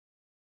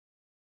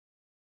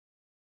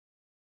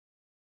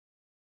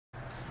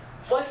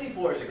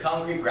Flexi-Floor is a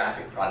concrete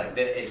graphic product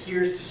that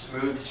adheres to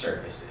smooth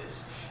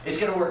surfaces. It's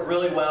going to work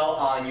really well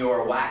on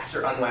your waxed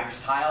or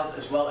unwaxed tiles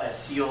as well as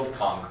sealed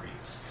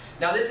concretes.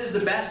 Now this is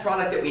the best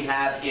product that we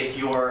have if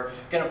you're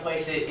going to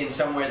place it in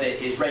somewhere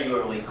that is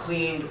regularly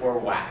cleaned or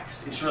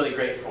waxed. It's really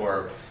great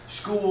for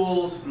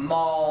schools,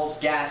 malls,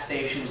 gas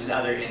stations, and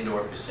other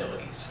indoor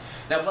facilities.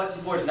 Now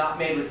Flexi-Floor is not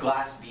made with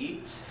glass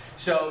beads,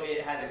 so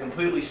it has a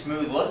completely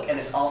smooth look and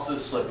it's also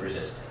slip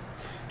resistant.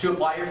 To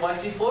apply your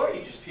Flexi-Floor,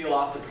 you just peel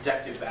off the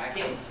protective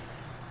backing and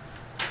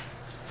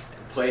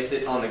place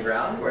it on the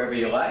ground wherever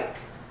you like,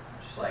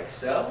 just like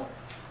so.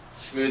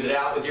 Smooth it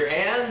out with your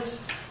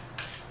hands.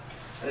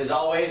 And as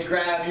always,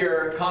 grab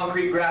your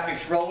concrete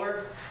graphics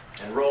roller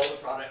and roll the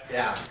product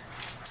down.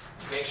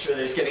 Make sure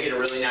that it's going to get a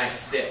really nice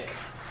stick.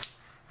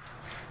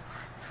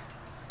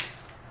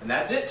 And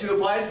that's it to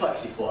apply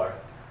Flexi-Floor.